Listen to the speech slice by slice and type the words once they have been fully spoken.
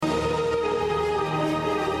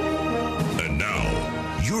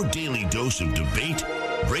dose of debate,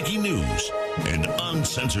 breaking news, and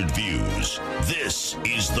uncensored views. This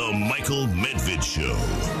is the Michael Medved Show.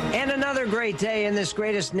 And another great day in this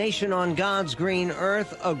greatest nation on God's green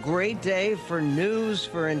earth. A great day for news,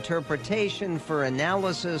 for interpretation, for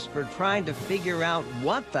analysis, for trying to figure out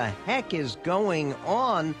what the heck is going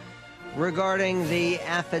on regarding the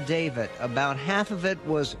affidavit. About half of it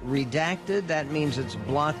was redacted. That means it's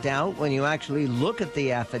blocked out. When you actually look at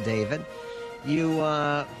the affidavit, you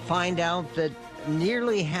find out that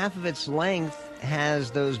nearly half of its length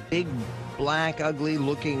has those big, black,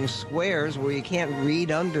 ugly-looking squares where you can't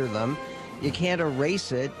read under them. You can't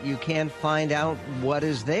erase it. You can't find out what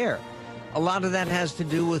is there. A lot of that has to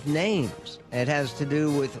do with names. It has to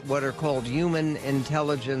do with what are called human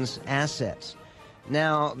intelligence assets.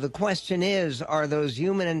 Now, the question is, are those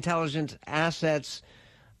human intelligence assets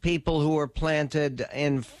people who are planted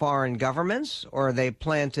in foreign governments, or are they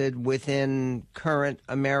planted within current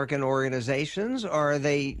American organizations, or are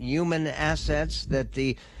they human assets that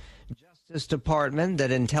the Justice Department, that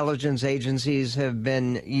intelligence agencies have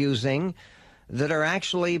been using, that are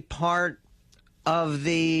actually part of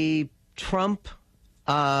the Trump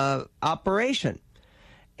operation?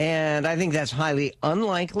 And I think that's highly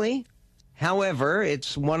unlikely. However,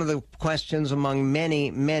 it's one of the questions among many,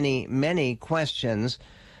 many, many questions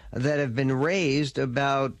that have been raised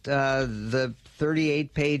about the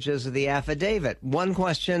 38 pages of the affidavit. One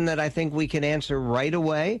question that I think we can answer right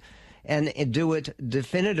away and do it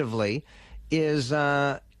definitively is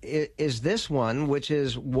this one, which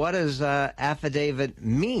is, what does affidavit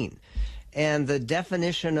mean? And the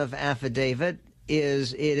definition of affidavit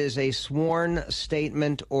is, it is a sworn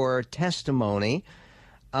statement or testimony,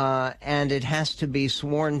 and it has to be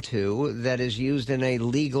sworn to, that is used in a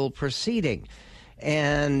legal proceeding.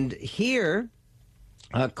 And here,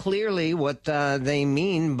 clearly what they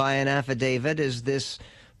mean by an affidavit is this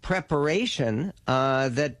preparation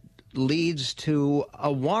that leads to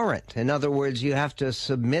a warrant. In other words, you have to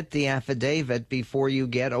submit the affidavit before you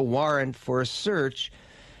get a warrant for a search.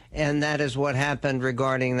 And that is what happened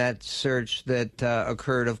regarding that search that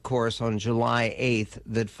occurred, of course, on July 8th,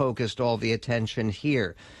 that focused all the attention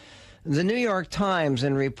here. The New York Times,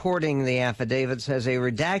 in reporting the affidavit, says a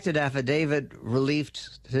redacted affidavit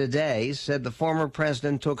released today said the former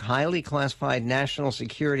president took highly classified national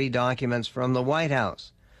security documents from the White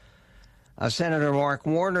House. Senator Mark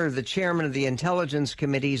Warner, the chairman of the Intelligence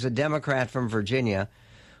Committee, a Democrat from Virginia,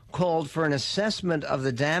 called for an assessment of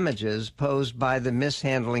the damages posed by the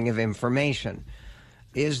mishandling of information.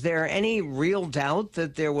 Is there any real doubt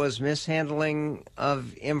that there was mishandling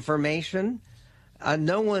of information?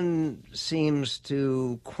 No one seems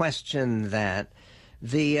to question that.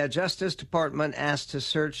 The Justice Department asked to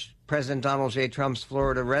search President Donald J. Trump's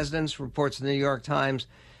Florida residence, reports the New York Times,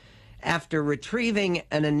 after retrieving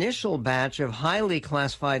an initial batch of highly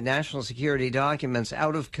classified national security documents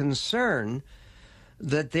out of concern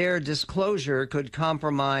that their disclosure could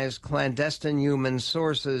compromise clandestine human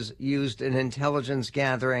sources used in intelligence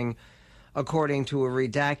gathering, according to a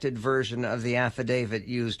redacted version of the affidavit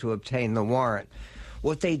used to obtain the warrant.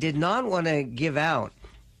 What they did not want to give out,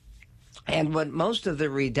 and what most of the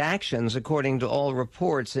redactions, according to all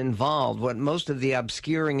reports, involved, what most of the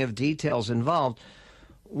obscuring of details involved,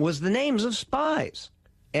 was the names of spies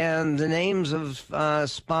and the names of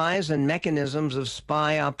spies and mechanisms of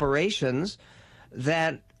spy operations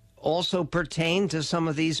that also pertain to some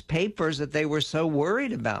of these papers that they were so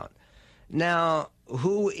worried about. Now,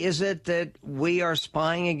 who is it that we are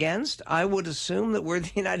spying against? I would assume that we're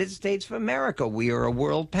the United States of America. We are a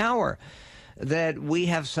world power, that we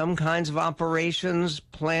have some kinds of operations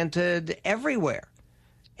planted everywhere.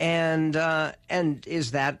 And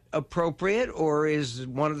is that appropriate, or is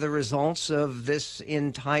one of the results of this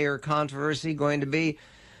entire controversy going to be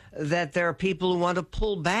that there are people who want to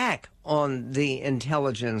pull back on the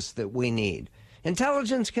intelligence that we need?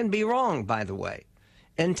 Intelligence can be wrong, by the way.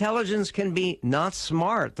 Intelligence can be not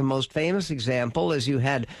smart. The most famous example is you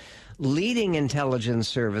had leading intelligence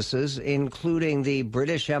services, including the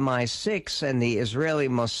British MI6 and the Israeli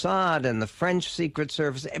Mossad and the French Secret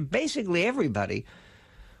Service, basically everybody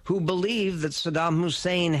who believed that Saddam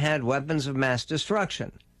Hussein had weapons of mass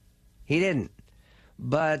destruction. He didn't.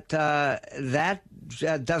 But that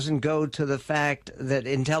doesn't go to the fact that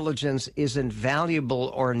intelligence isn't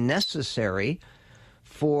valuable or necessary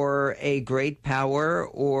for a great power,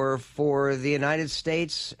 or for the United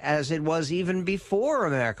States as it was even before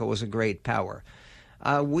America was a great power.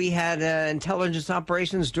 We had intelligence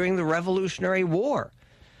operations during the Revolutionary War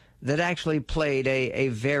that actually played a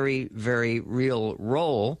very, very real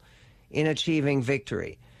role in achieving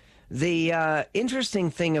victory. The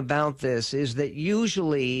interesting thing about this is that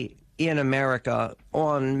usually in America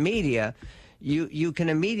on media, you can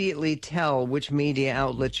immediately tell which media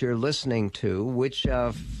outlets you're listening to, which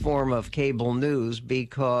form of cable news,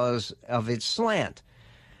 because of its slant.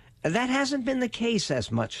 That hasn't been the case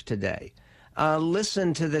as much today.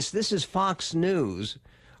 Listen to this. This is Fox News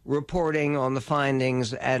reporting on the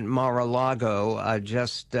findings at Mar-a-Lago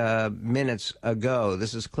just minutes ago.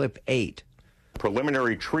 This is clip 8.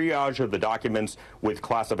 Preliminary triage of the documents with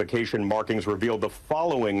classification markings revealed the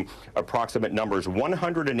following approximate numbers: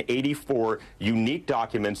 184 unique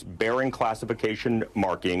documents bearing classification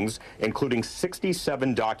markings, including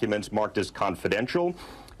 67 documents marked as confidential,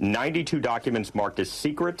 92 documents marked as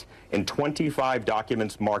secret, and 25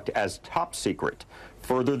 documents marked as top secret.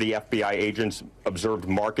 Further, the FBI agents observed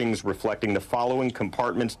markings reflecting the following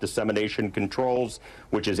compartments dissemination controls,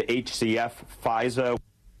 which is HCF, FISA.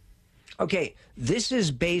 Okay, this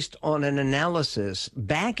is based on an analysis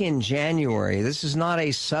back in January. This is not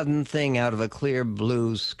a sudden thing out of a clear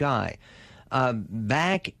blue sky.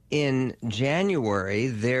 Back in January,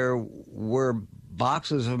 there were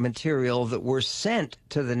boxes of material that were sent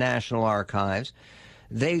to the National Archives.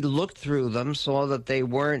 They looked through them, saw that they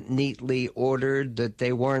weren't neatly ordered, that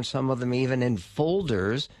they weren't, some of them even in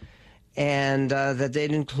folders, and that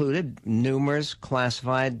they'd included numerous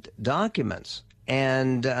classified documents.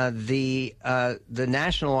 And the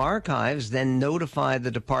National Archives then notified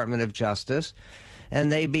the Department of Justice,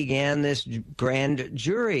 and they began this grand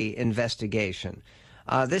jury investigation.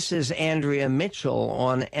 This is Andrea Mitchell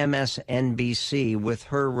on MSNBC with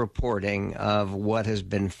her reporting of what has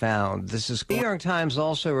been found. This is New York Times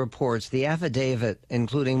also reports the affidavit,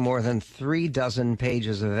 including more than 36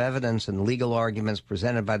 pages of evidence and legal arguments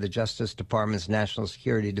presented by the Justice Department's National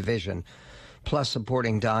Security Division, plus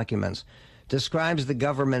supporting documents, describes the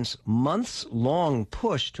government's months-long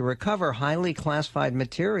push to recover highly classified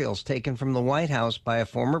materials taken from the White House by a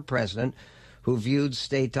former president who viewed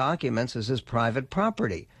state documents as his private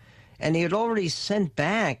property. And he had already sent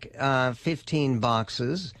back 15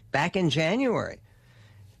 boxes back in January.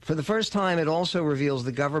 For the first time, it also reveals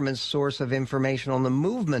the government's source of information on the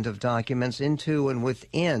movement of documents into and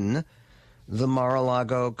within the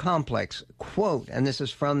Mar-a-Lago complex. Quote, and this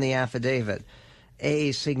is from the affidavit,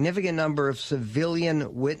 a significant number of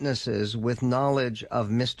civilian witnesses with knowledge of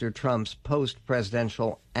Mr. Trump's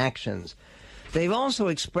post-presidential actions. They've also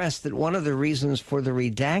expressed that one of the reasons for the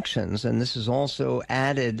redactions, and this is also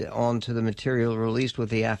added onto the material released with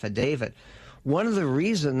the affidavit, one of the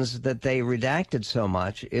reasons that they redacted so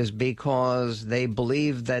much is because they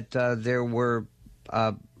believe that there were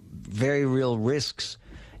very real risks,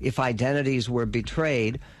 if identities were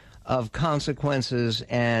betrayed, of consequences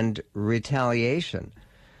and retaliation.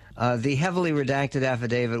 The heavily redacted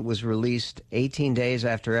affidavit was released 18 days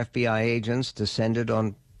after FBI agents descended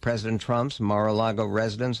on President Trump's Mar-a-Lago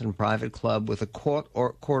residence and private club with a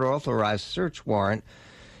court-authorized search warrant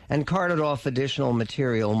and carted off additional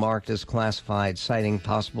material marked as classified, citing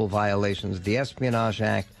possible violations of the Espionage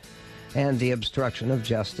Act and the obstruction of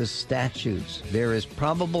justice statutes. There is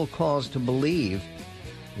probable cause to believe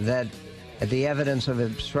that the evidence of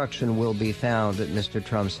obstruction will be found at Mr.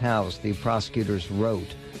 Trump's house, the prosecutors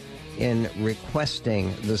wrote in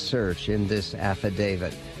requesting the search in this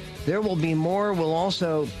affidavit. There will be more. We'll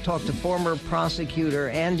also talk to former prosecutor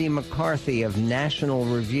Andy McCarthy of National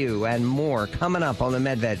Review and more coming up on the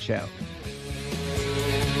Medved Show.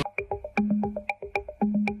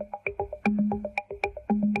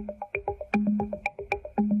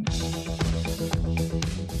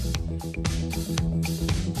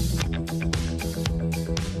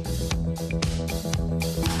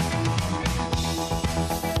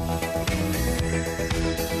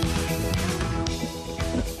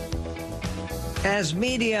 As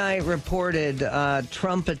media reported,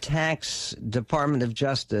 Trump attacks Department of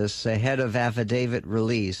Justice ahead of affidavit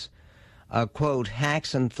release. Quote,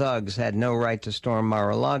 hacks and thugs had no right to storm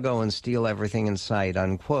Mar-a-Lago and steal everything in sight,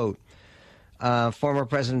 unquote. Former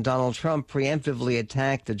President Donald Trump preemptively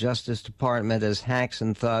attacked the Justice Department as hacks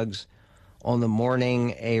and thugs on the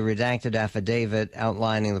morning a redacted affidavit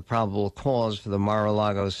outlining the probable cause for the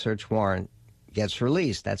Mar-a-Lago search warrant gets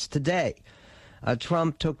released. That's today.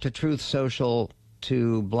 Trump took to Truth Social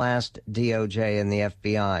to blast DOJ and the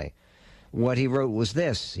FBI. What he wrote was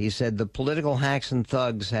this. He said, the political hacks and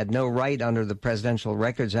thugs had no right under the Presidential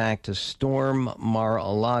Records Act to storm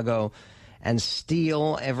Mar-a-Lago and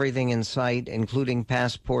steal everything in sight, including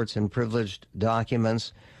passports and privileged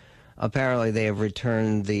documents. Apparently, they have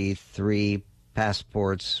returned the 3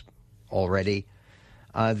 passports already.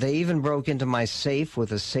 They even broke into my safe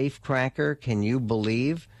with a safe cracker. Can you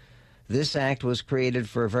believe? This act was created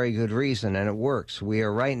for a very good reason, and it works. We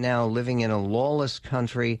are right now living in a lawless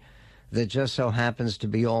country that just so happens to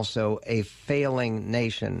be also a failing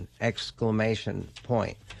nation! Exclamation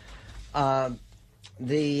point.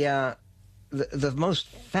 The most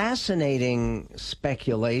fascinating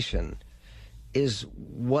speculation is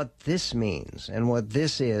what this means. And what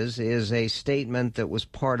this is a statement that was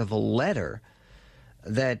part of a letter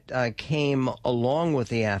that came along with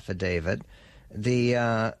the affidavit.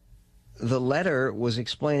 The letter was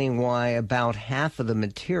explaining why about half of the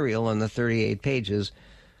material in the 38 pages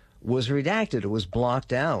was redacted. It was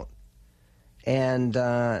blocked out. And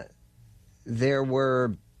there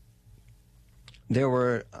were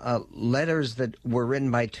letters that were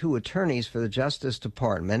written by two attorneys for the Justice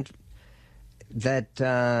Department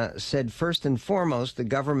that said, first and foremost, the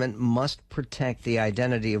government must protect the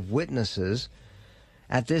identity of witnesses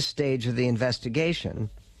at this stage of the investigation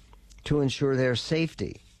to ensure their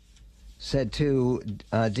safety, said two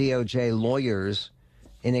DOJ lawyers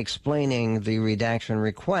in explaining the redaction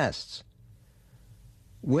requests.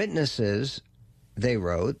 Witnesses, they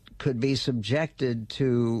wrote, could be subjected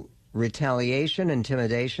to retaliation,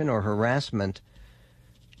 intimidation, or harassment,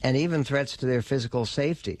 and even threats to their physical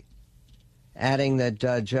safety, adding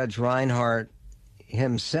that Judge Reinhardt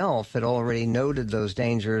himself had already noted those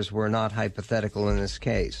dangers were not hypothetical in this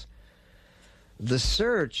case. The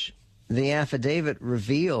search, the affidavit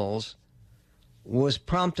reveals, was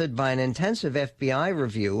prompted by an intensive FBI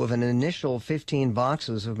review of an initial 15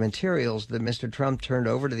 boxes of materials that Mr. Trump turned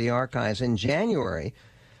over to the archives in January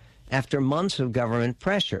after months of government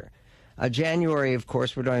pressure. January, of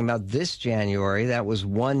course, we're talking about this January. That was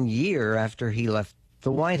 1 year after he left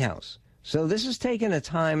the White House. So this has taken a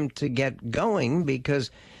time to get going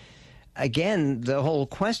because, again, the whole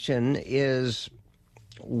question is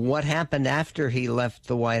what happened after he left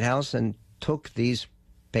the White House and took these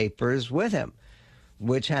papers with him,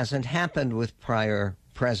 which hasn't happened with prior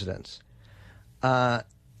presidents. In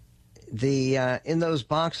those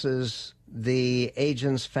boxes, the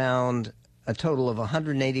agents found a total of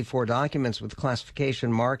 184 documents with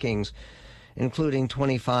classification markings, including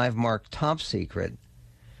 25 marked top secret.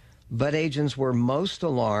 But agents were most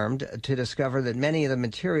alarmed to discover that many of the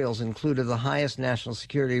materials included the highest national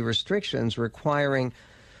security restrictions, requiring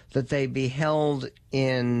that they be held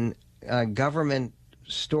in government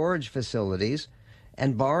storage facilities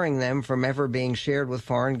and barring them from ever being shared with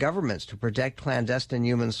foreign governments to protect clandestine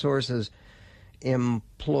human sources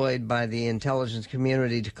employed by the intelligence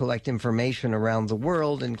community to collect information around the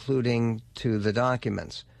world, including to the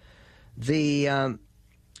documents. The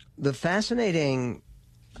fascinating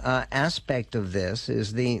aspect of this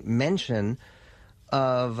is the mention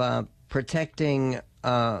of protecting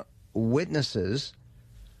witnesses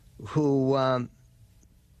who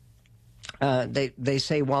they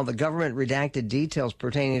say while the government redacted details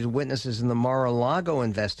pertaining to witnesses in the Mar-a-Lago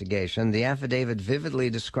investigation, the affidavit vividly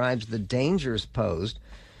describes the dangers posed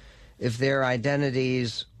if their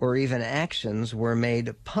identities or even actions were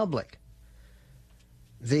made public.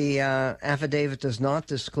 The affidavit does not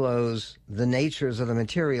disclose the natures of the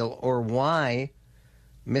material or why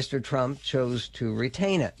Mr. Trump chose to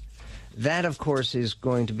retain it. That, of course, is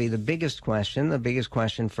going to be the biggest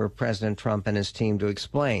question for President Trump and his team to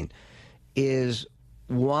explain, is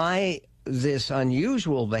why this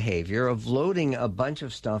unusual behavior of loading a bunch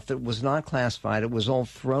of stuff that was not classified. It was all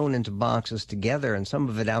thrown into boxes together, and some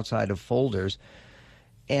of it outside of folders,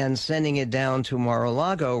 and sending it down to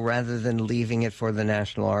Mar-a-Lago rather than leaving it for the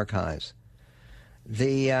National Archives.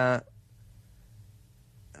 The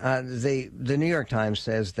New York Times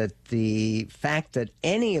says that the fact that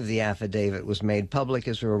any of the affidavit was made public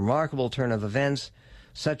is a remarkable turn of events.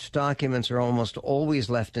 Such documents are almost always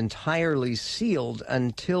left entirely sealed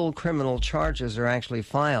until criminal charges are actually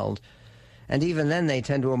filed. And even then, they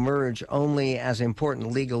tend to emerge only as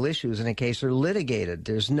important legal issues in a case are litigated.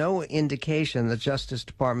 There's no indication the Justice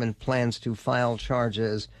Department plans to file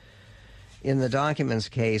charges in the documents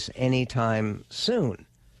case anytime soon.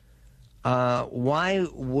 Why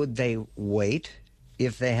would they wait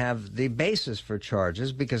if they have the basis for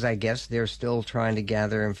charges? Because I guess they're still trying to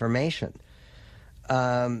gather information.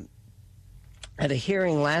 At a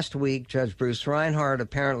hearing last week, Judge Bruce Reinhardt,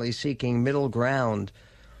 apparently seeking middle ground,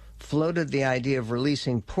 floated the idea of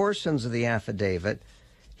releasing portions of the affidavit.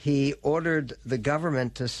 He ordered the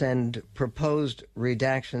government to send proposed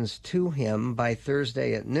redactions to him by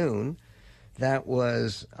Thursday at noon. That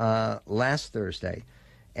was last Thursday,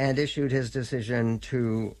 and issued his decision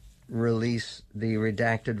to release the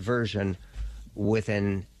redacted version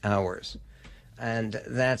within hours. And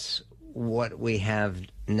that's what we have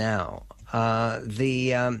now.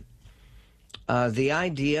 The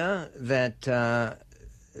idea that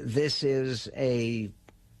this is a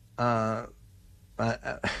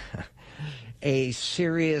a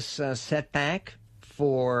serious setback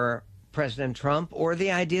for President Trump, or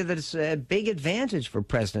the idea that it's a big advantage for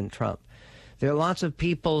President Trump? There are lots of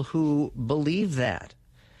people who believe that.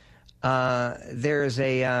 There's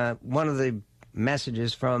one of the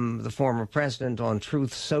messages from the former president on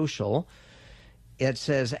Truth Social. It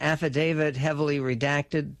says, affidavit heavily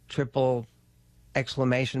redacted, triple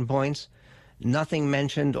exclamation points. Nothing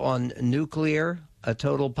mentioned on nuclear, a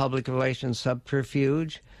total public relations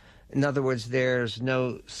subterfuge. In other words, there's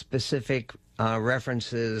no specific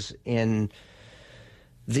references in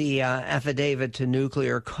the affidavit to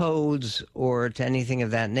nuclear codes or to anything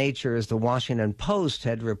of that nature, as the Washington Post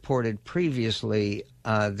had reported previously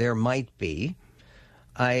there might be.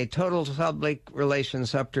 A total public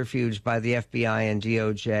relations subterfuge by the FBI and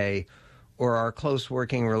DOJ, or our close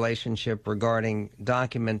working relationship regarding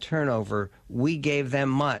document turnover, we gave them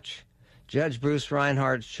much. Judge Bruce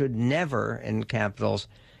Reinhardt should never, in capitals,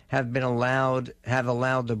 have allowed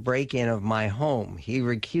the break-in of my home. He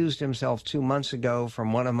recused himself 2 months ago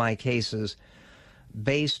from one of my cases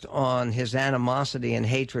based on his animosity and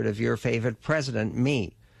hatred of your favorite president,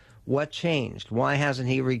 me. What changed? Why hasn't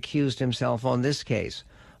he recused himself on this case?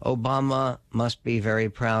 Obama must be very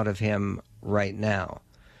proud of him right now.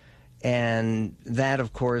 And that,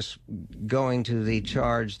 of course, going to the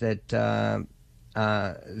charge that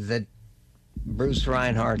that Bruce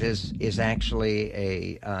Reinhardt is actually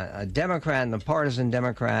a Democrat, and a partisan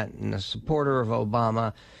Democrat, and a supporter of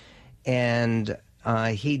Obama. And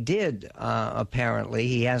he did, apparently,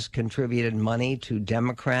 he has contributed money to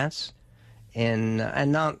Democrats. And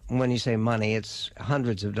not, when you say money, it's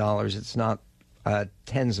hundreds of dollars. It's not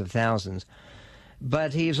tens of thousands.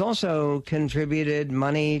 But he's also contributed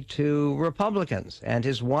money to Republicans. And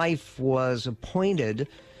his wife was appointed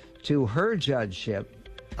to her judgeship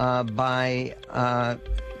by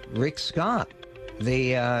Rick Scott,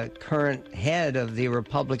 the current head of the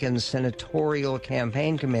Republican Senatorial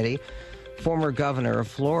Campaign Committee, former governor of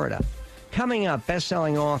Florida. Coming up,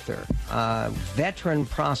 best-selling author, veteran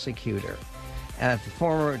prosecutor,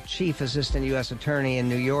 former chief assistant U.S. attorney in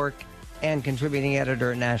New York, and contributing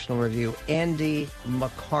editor at National Review, Andy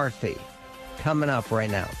McCarthy. Coming up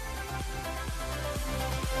right now.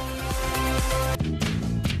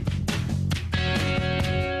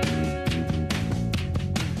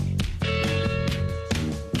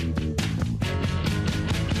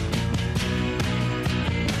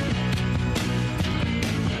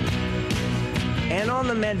 And on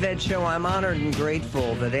the Medved Show, I'm honored and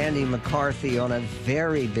grateful that Andy McCarthy, on a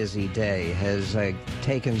very busy day, has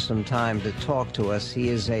taken some time to talk to us. He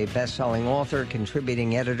is a best-selling author,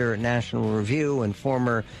 contributing editor at National Review, and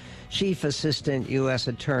former chief assistant U.S.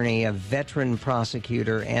 attorney, a veteran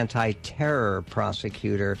prosecutor, anti-terror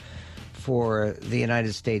prosecutor for the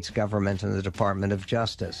United States government and the Department of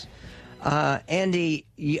Justice. Andy,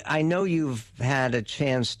 I know you've had a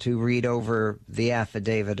chance to read over the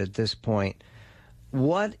affidavit at this point.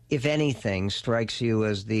 What, if anything, strikes you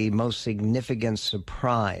as the most significant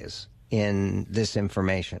surprise in this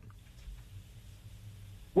information?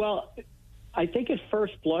 Well, I think at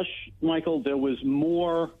first blush, Michael, there was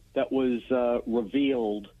more that was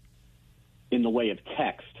revealed in the way of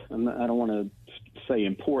text. And I don't want to say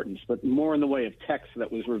importance, but more in the way of text that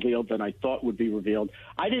was revealed than I thought would be revealed.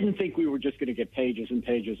 I didn't think we were just going to get pages and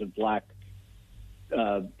pages of blacked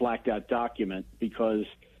out document, because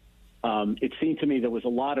it seemed to me there was a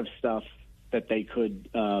lot of stuff that they could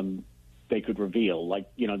reveal. Like,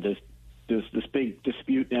 you know, there's this big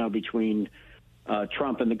dispute now between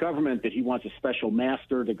Trump and the government that he wants a special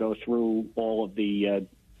master to go through all of the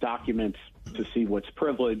documents to see what's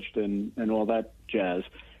privileged and all that jazz.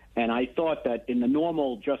 And I thought that in the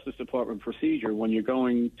normal Justice Department procedure, when you're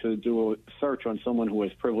going to do a search on someone who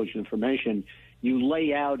has privileged information, you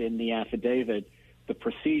lay out in the affidavit the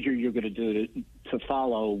procedure you're going to do to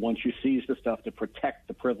follow once you seize the stuff to protect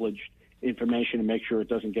the privileged information and make sure it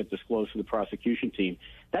doesn't get disclosed to the prosecution team.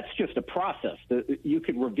 That's just a process. You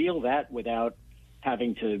could reveal that without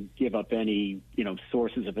having to give up any,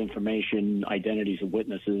 sources of information, identities of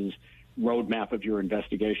witnesses, roadmap of your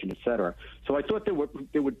investigation, et cetera. So I thought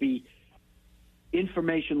there would be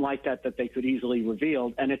information like that they could easily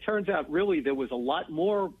reveal. And it turns out really there was a lot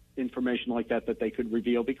more information like that they could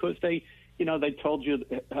reveal, because they told you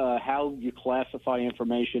how you classify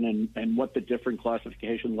information and what the different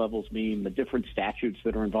classification levels mean, the different statutes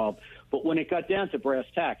that are involved. But when it got down to brass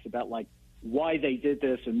tacks about why they did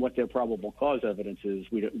this and what their probable cause evidence is,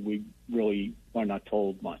 we really are not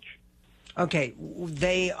told much. Okay,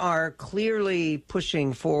 they are clearly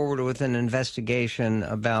pushing forward with an investigation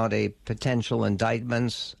about a potential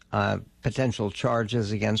indictments, potential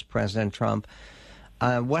charges against President Trump.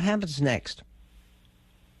 What happens next?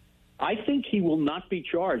 I think he will not be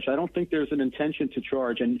charged. I don't think there's an intention to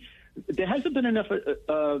charge. And there hasn't been enough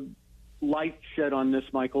light shed on this,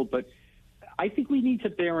 Michael, but I think we need to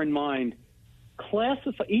bear in mind,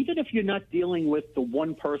 even if you're not dealing with the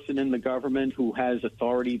one person in the government who has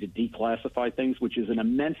authority to declassify things, which is an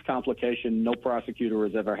immense complication no prosecutor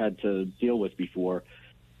has ever had to deal with before,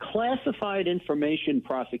 classified information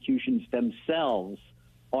prosecutions themselves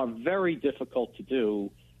are very difficult to do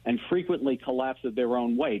and frequently collapse of their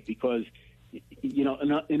own weight because,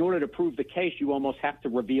 in order to prove the case, you almost have to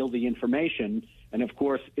reveal the information. And, of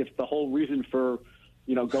course, if the whole reason for,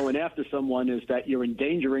 going after someone is that you're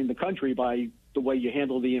endangering the country by the way you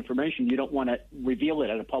handle the information, you don't want to reveal it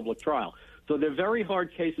at a public trial. So they're very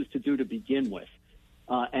hard cases to do to begin with.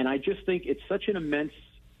 And I just think it's such an immense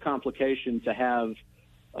complication to have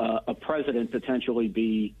a president potentially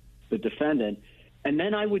be the defendant. And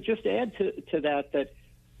then I would just add to that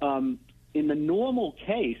in the normal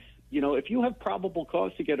case, if you have probable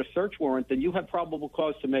cause to get a search warrant, then you have probable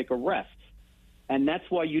cause to make arrests. And that's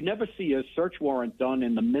why you never see a search warrant done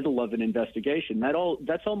in the middle of an investigation.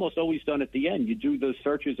 That's almost always done at the end. You do those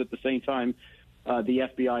searches at the same time the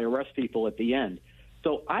FBI arrests people at the end.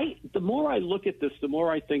 So the more I look at this, the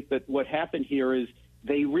more I think that what happened here is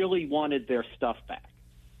they really wanted their stuff back.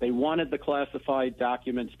 They wanted the classified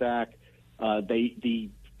documents back. The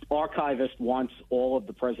archivist wants all of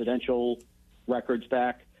the presidential records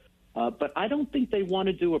back. But I don't think they want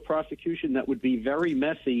to do a prosecution that would be very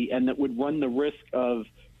messy and that would run the risk of,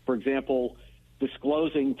 for example,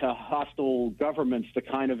 disclosing to hostile governments the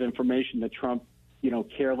kind of information that Trump,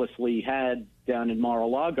 carelessly had down in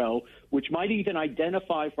Mar-a-Lago, which might even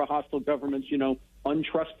identify for hostile governments,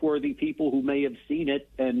 untrustworthy people who may have seen it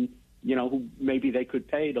and, who maybe they could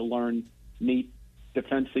pay to learn neat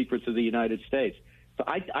defense secrets of the United States. So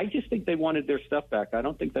I just think they wanted their stuff back. I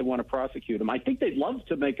don't think they want to prosecute them. I think they'd love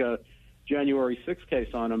to make a January 6th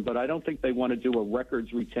case on them, but I don't think they want to do a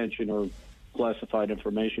records retention or classified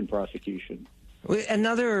information prosecution.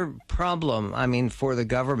 Another problem, for the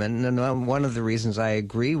government, and one of the reasons I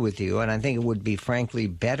agree with you, and I think it would be frankly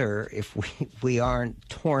better if we aren't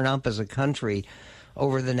torn up as a country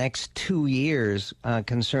over the next 2 years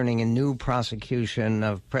concerning a new prosecution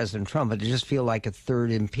of President Trump. It just feel like a third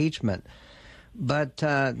impeachment. But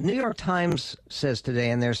New York Times says today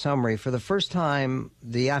in their summary, for the first time,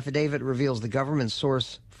 the affidavit reveals the government's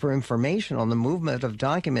source for information on the movement of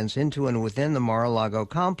documents into and within the Mar-a-Lago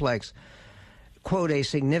complex. Quote, a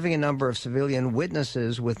significant number of civilian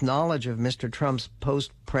witnesses with knowledge of Mr. Trump's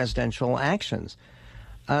post-presidential actions.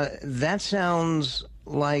 That sounds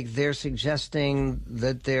like they're suggesting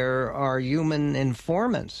that there are human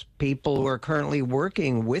informants, people who are currently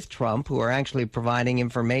working with Trump, who are actually providing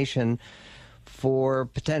information for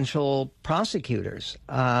potential prosecutors.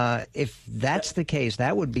 If that's the case,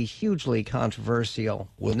 that would be hugely controversial,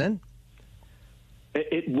 wouldn't it?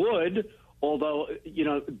 It would, although,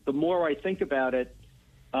 the more I think about it,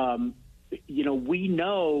 we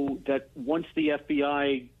know that once the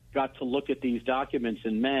FBI got to look at these documents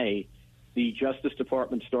in May, the Justice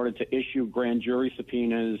Department started to issue grand jury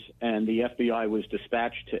subpoenas, and the FBI was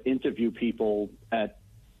dispatched to interview people at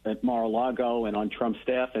Mar-a-Lago and on Trump's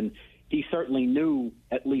staff, and he certainly knew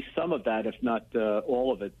at least some of that, if not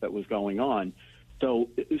all of it, that was going on. So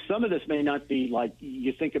some of this may not be like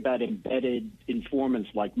you think about embedded informants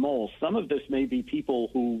like moles. Some of this may be people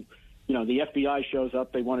who, the FBI shows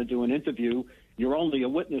up, they want to do an interview. You're only a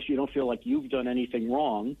witness. You don't feel like you've done anything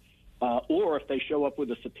wrong. Or if they show up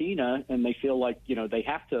with a subpoena and they feel like, they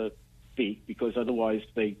have to speak because otherwise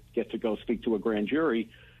they get to go speak to a grand jury,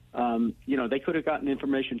 they could have gotten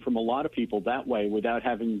information from a lot of people that way without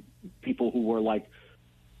having people who were like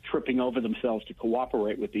tripping over themselves to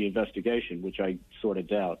cooperate with the investigation, which I sort of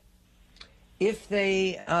doubt. If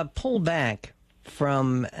they pull back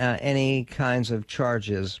from any kinds of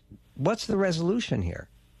charges, what's the resolution here?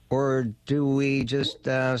 Or do we just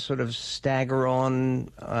sort of stagger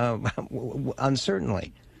on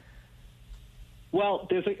uncertainly? Well,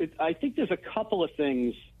 I think there's a couple of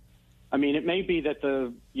things. I mean, it may be that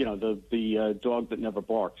the dog that never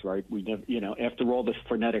barks, right? We never, after all this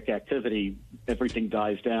frenetic activity, everything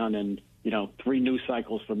dies down, and 3 news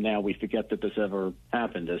cycles from now, we forget that this ever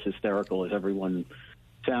happened. As hysterical as everyone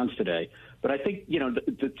sounds today, but I think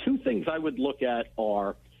the 2 things I would look at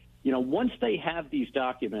are, once they have these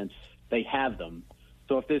documents, they have them.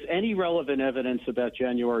 So if there's any relevant evidence about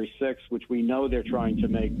January 6th, which we know they're trying to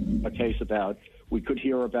make a case about, we could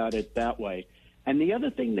hear about it that way. And the other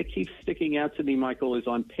thing that keeps sticking out to me, Michael, is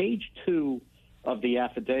on page 2 of the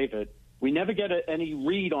affidavit, we never get any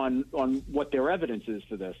read on what their evidence is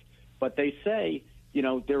for this. But they say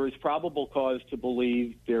there is probable cause to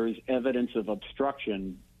believe there is evidence of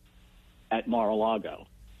obstruction at Mar-a-Lago.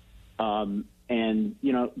 And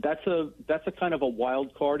that's a kind of a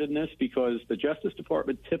wild card in this, because the Justice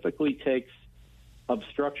Department typically takes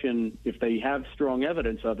obstruction, if they have strong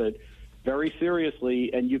evidence of it, very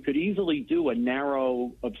seriously, and you could easily do a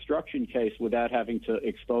narrow obstruction case without having to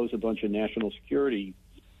expose a bunch of national security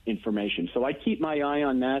information. So I keep my eye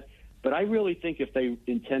on that, but I really think if they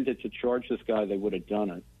intended to charge this guy, they would have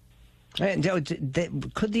done it. And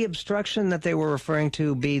could the obstruction that they were referring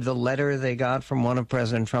to be the letter they got from one of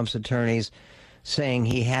President Trump's attorneys saying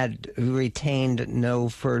he had retained no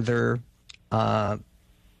further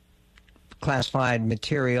classified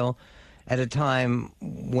material at a time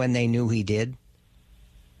when they knew he did?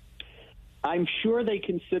 I'm sure they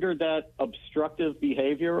consider that obstructive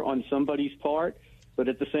behavior on somebody's part, but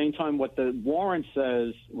at the same time, what the warrant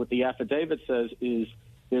says, what the affidavit says, is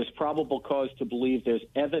there's probable cause to believe there's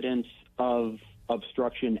evidence of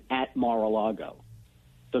obstruction at Mar-a-Lago.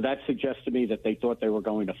 So that suggests to me that they thought they were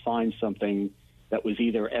going to find something that was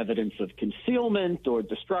either evidence of concealment or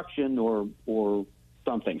destruction or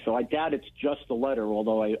something. So I doubt it's just the letter,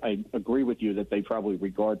 although I agree with you that they probably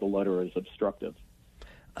regard the letter as obstructive.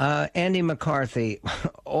 Andy McCarthy,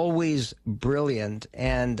 always brilliant,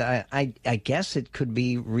 and I guess it could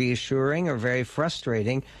be reassuring or very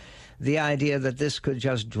frustrating, the idea that this could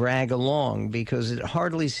just drag along, because it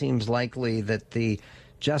hardly seems likely that the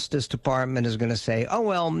Justice Department is going to say, oh,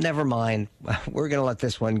 well, never mind, we're going to let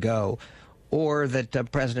this one go, or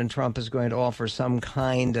that President Trump is going to offer some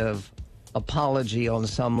kind of apology on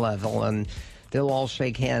some level, and they'll all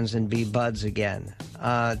shake hands and be buds again.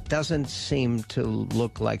 Doesn't seem to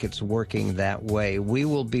look like it's working that way. We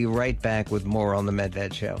will be right back with more on The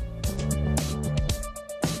Medved Show.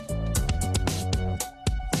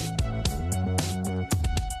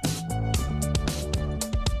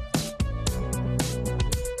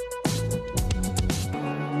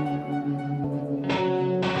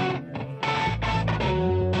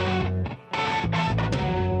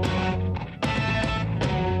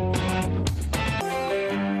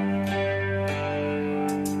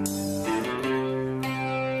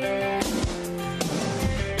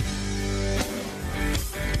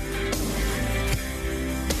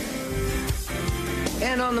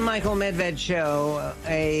 On the Michael Medved Show,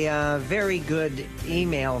 a very good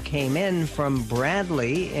email came in from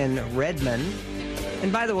Bradley in Redmond.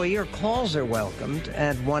 And by the way, your calls are welcomed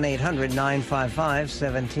at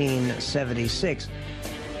 1-800-955-1776.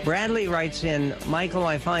 Bradley writes in, Michael,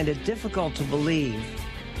 I find it difficult to believe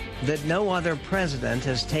that no other president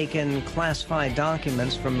has taken classified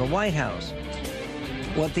documents from the White House.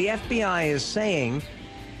 What the FBI is saying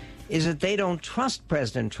is that they don't trust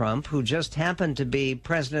President Trump, who just happened to be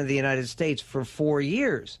president of the United States for 4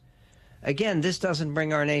 years. Again, this doesn't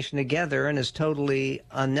bring our nation together and is totally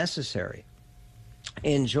unnecessary.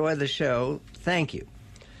 Enjoy the show. Thank you.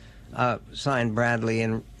 Signed, Bradley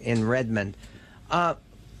in Redmond.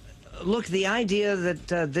 Look, the idea that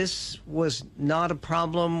this was not a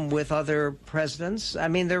problem with other presidents, I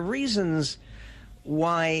mean, there are reasons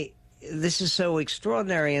why this is so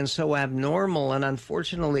extraordinary and so abnormal, and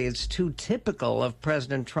unfortunately it's too typical of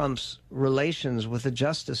President Trump's relations with the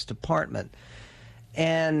Justice Department.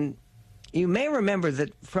 And you may remember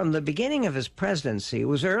that from the beginning of his presidency, it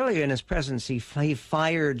was earlier in his presidency, he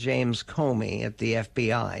fired James Comey at the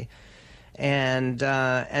FBI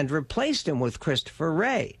and replaced him with Christopher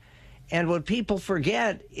Wray. And what people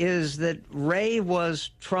forget is that Wray was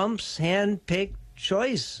Trump's hand-picked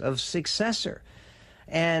choice of successor.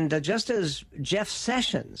 And just as Jeff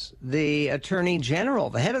Sessions, the Attorney General,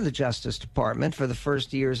 the head of the Justice Department for the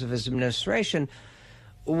first years of his administration,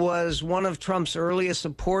 was one of Trump's earliest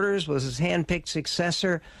supporters, was his hand-picked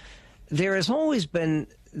successor, there has always been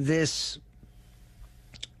this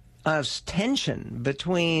tension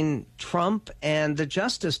between Trump and the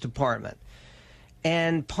Justice Department.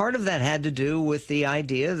 And part of that had to do with the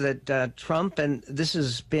idea that Trump, and this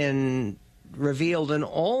has been revealed in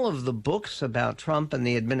all of the books about Trump and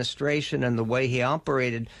the administration and the way he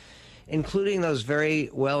operated, including those very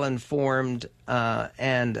well-informed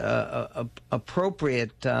and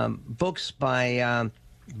appropriate books by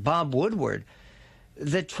Bob Woodward,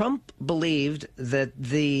 that Trump believed that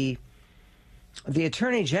the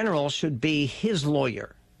Attorney General should be his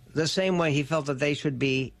lawyer, the same way he felt that they should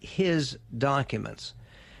be his documents.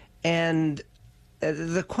 And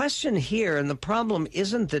the question here, and the problem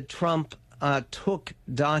isn't that Trump took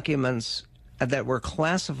documents that were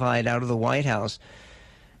classified out of the White House.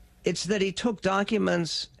 It's that he took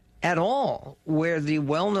documents at all, where the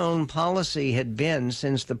well-known policy had been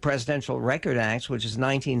since the Presidential Record Act, which is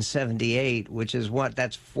 1978, which is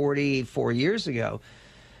that's 44 years ago,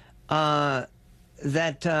 that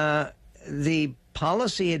the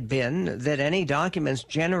policy had been that any documents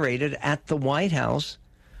generated at the White House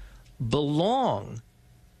belong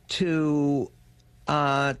to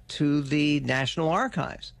the National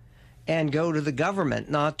Archives and go to the government,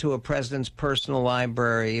 not to a president's personal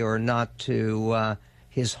library or not to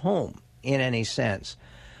his home in any sense.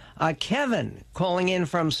 Kevin, calling in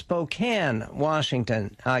from Spokane,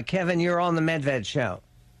 Washington. Kevin, you're on the Medved Show.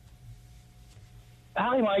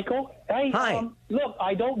 Hi, Michael. Hey, Hi. Look,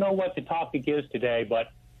 I don't know what the topic is today,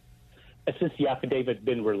 but since the affidavit's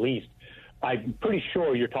been released, I'm pretty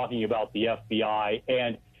sure you're talking about the FBI,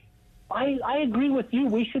 and I agree with you.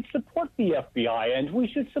 We should support the FBI, and we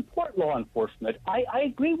should support law enforcement. I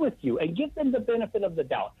agree with you, and give them the benefit of the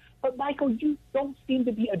doubt. But, Michael, you don't seem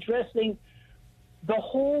to be addressing the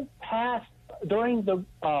whole past during the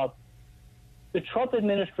Trump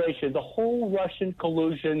administration, the whole Russian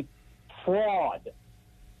collusion fraud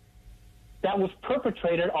that was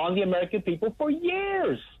perpetrated on the American people for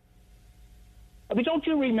years. I mean, don't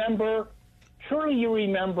you remember? Surely you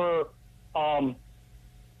remember,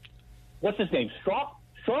 what's his name?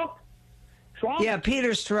 Strzok? Yeah,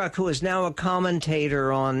 Peter Strzok, who is now a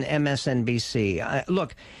commentator on MSNBC.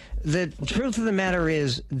 Look, the truth of the matter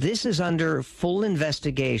is this is under full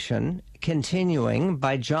investigation, continuing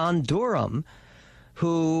by John Durham,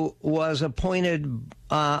 who was appointed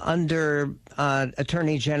under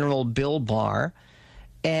Attorney General Bill Barr,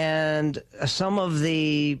 and some of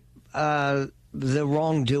the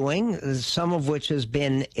wrongdoing, some of which has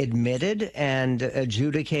been admitted and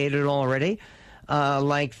adjudicated already.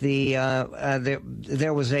 Like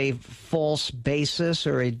there was a false basis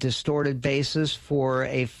or a distorted basis for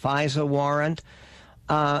a FISA warrant.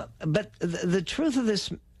 But the truth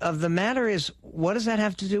of the matter is, what does that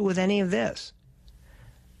have to do with any of this?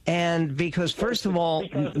 And because, first of all,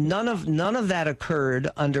 none of that occurred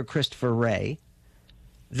under Christopher Wray.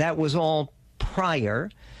 That was all prior.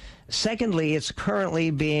 Secondly, it's currently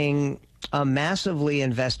being massively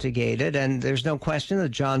investigated, and there's no question that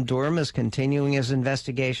John Durham is continuing his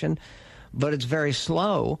investigation, but it's very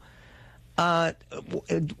slow.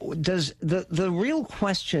 Does the real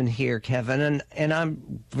question here, Kevin, and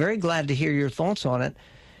I'm very glad to hear your thoughts on it,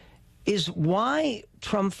 is why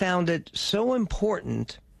Trump found it so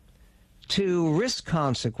important to risk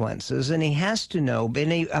consequences, and he has to know,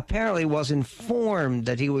 and he apparently was informed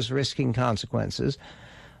that he was risking consequences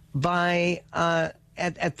by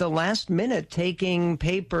at the last minute taking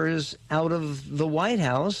papers out of the White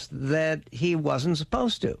House that he wasn't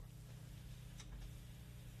supposed to.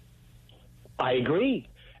 I agree.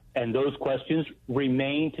 And those questions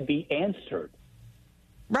remain to be answered.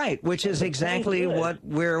 Right, which is exactly what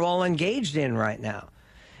we're all engaged in right now.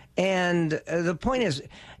 And the point is,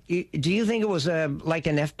 do you think it was like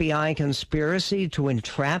an FBI conspiracy to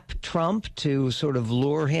entrap Trump, to sort of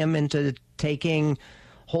lure him into taking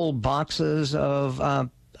whole boxes of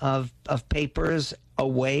papers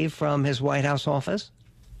away from his White House office?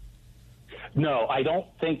 No, I don't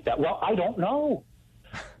think that. Well, I don't know,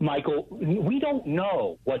 Michael. We don't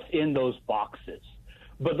know what's in those boxes.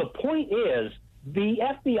 But the point is, the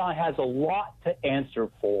FBI has a lot to answer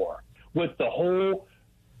for with the whole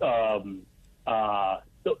the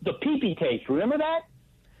PP tapes. Remember that?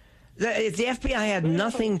 The FBI had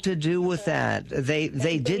nothing to do with that. They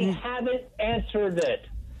didn't. They haven't answered it.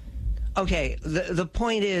 Okay, the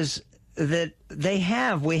point is that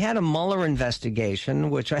we had a Mueller investigation,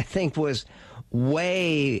 which I think was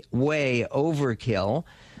way overkill.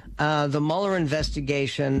 The Mueller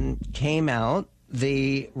investigation came out.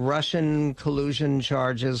 The Russian collusion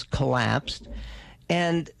charges collapsed.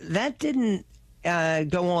 And that didn't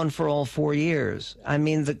go on for all 4 years. I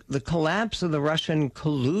mean, the collapse of the Russian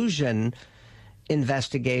collusion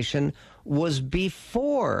investigation was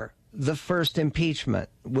before the first impeachment,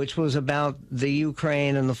 which was about the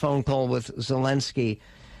Ukraine and the phone call with Zelensky.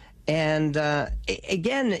 And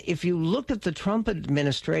again, if you look at the Trump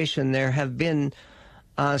administration, there have been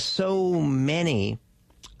so many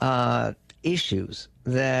issues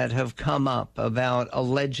that have come up about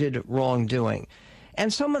alleged wrongdoing.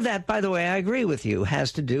 And some of that, by the way, I agree with you,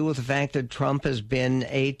 has to do with the fact that Trump has been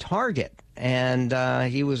a target. And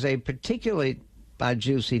he was a particularly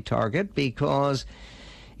juicy target because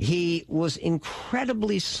he was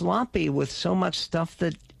incredibly sloppy with so much stuff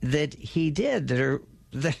that he did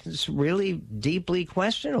that's really deeply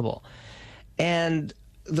questionable. And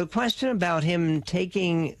the question about him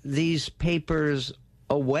taking these papers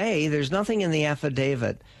away, there's nothing in the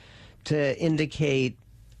affidavit to indicate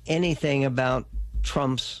anything about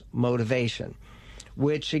Trump's motivation,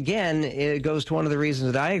 which, again, it goes to one of the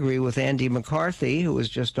reasons that I agree with Andy McCarthy, who was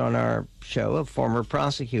just on our show, a former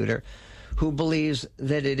prosecutor, who believes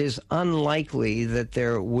that it is unlikely that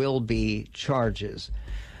there will be charges.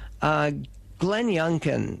 Glenn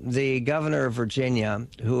Youngkin, the governor of Virginia,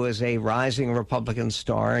 who is a rising Republican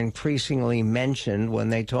star, increasingly mentioned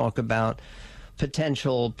when they talk about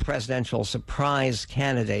potential presidential surprise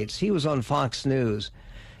candidates, he was on Fox News,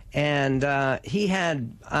 and he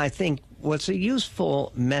had, I think, what's a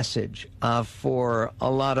useful message for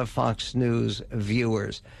a lot of Fox News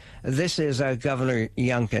viewers. This is Governor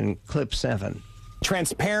Youngkin, clip 7.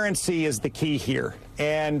 Transparency is the key here.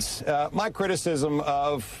 And my criticism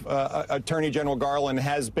of Attorney General Garland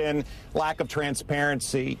has been lack of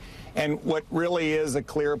transparency and what really is a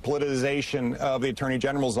clear politicization of the Attorney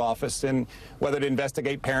General's office, and whether to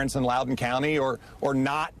investigate parents in Loudoun County or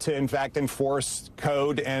not to, in fact, enforce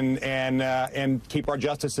code and keep our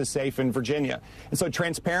justices safe in Virginia. And so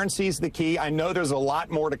transparency is the key. I know there's a lot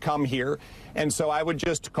more to come here. And so I would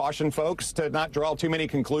just caution folks to not draw too many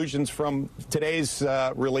conclusions from today's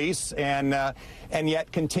release, and yet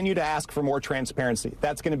continue to ask for more transparency.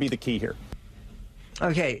 That's going to be the key here.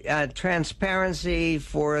 Okay, transparency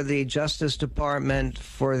for the Justice Department,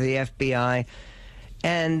 for the FBI,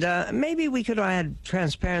 and maybe we could add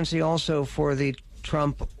transparency also for the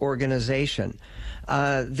Trump organization.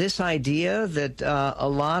 This idea that a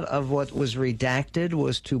lot of what was redacted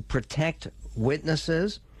was to protect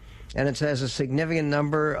witnesses, and it says a significant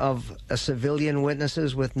number of civilian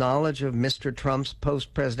witnesses with knowledge of Mr. Trump's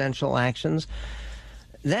post-presidential actions.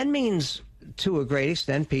 That means, to a great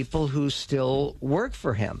extent, people who still work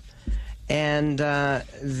for him. And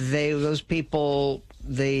those people,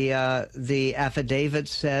 the affidavit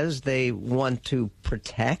says they want to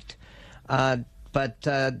protect. But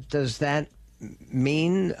does that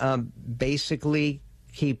mean basically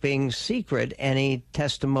keeping secret any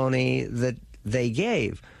testimony that they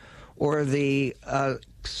gave? Or the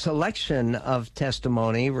selection of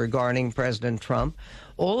testimony regarding President Trump?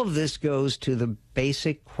 All of this goes to the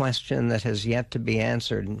basic question that has yet to be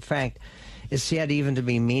answered. In fact, it's yet even to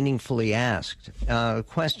be meaningfully asked. A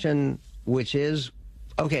question which is,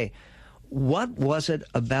 okay, what was it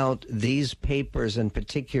about these papers in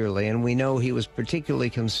particularly, and we know he was particularly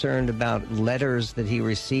concerned about letters that he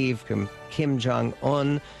received from Kim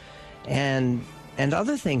Jong-un and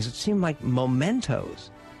other things that seemed like mementos.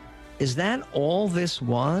 Is that all this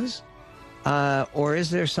was? Or is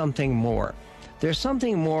there something more? There's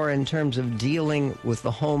something more in terms of dealing with the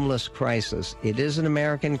homeless crisis. It is an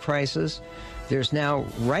American crisis. There's now,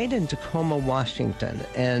 right in Tacoma, Washington,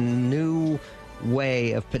 a new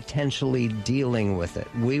way of potentially dealing with it.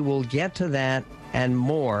 We will get to that and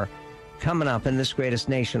more coming up in this greatest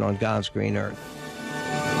nation on God's green earth.